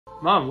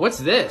Mom, what's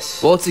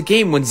this? Well, it's a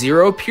game. When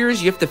 0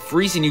 appears, you have to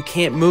freeze and you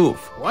can't move.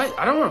 What?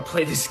 I don't want to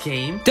play this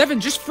game. Devin,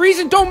 just freeze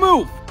and don't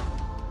move!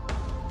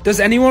 Does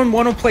anyone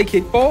want to play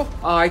kickball?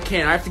 Oh, I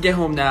can't. I have to get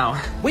home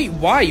now. Wait,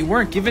 why? You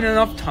weren't given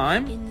enough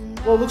time?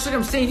 Well, it looks like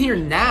I'm staying here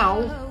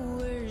now.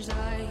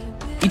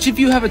 Each of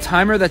you have a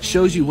timer that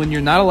shows you when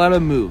you're not allowed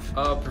to move.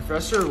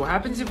 Professor, what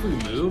happens if we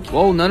move?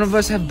 Well, none of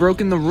us have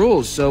broken the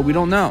rules, so we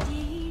don't know.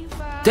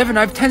 Devin,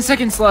 I have 10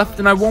 seconds left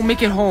and I won't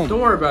make it home.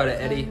 Don't worry about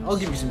it, Eddie. I'll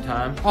give you some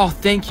time. Oh,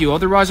 thank you.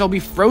 Otherwise, I'll be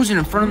frozen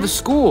in front of the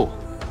school.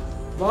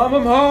 Mom,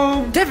 I'm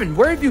home. Devin,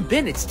 where have you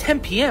been? It's 10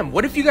 p.m.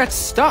 What if you got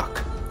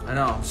stuck? I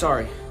know. I'm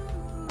sorry.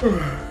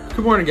 Good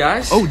morning,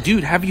 guys. Oh,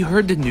 dude, have you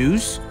heard the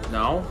news?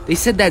 No. They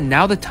said that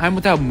now the time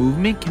without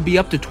movement can be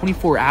up to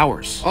 24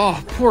 hours.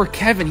 Oh, poor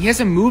Kevin. He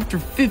hasn't moved for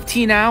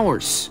 15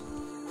 hours.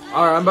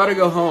 Alright, I'm about to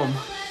go home.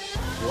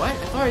 What? I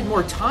thought I had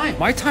more time.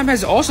 My time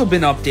has also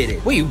been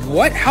updated. Wait,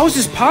 what? How is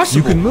this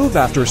possible? You can move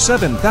after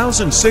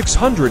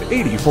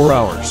 7,684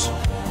 hours.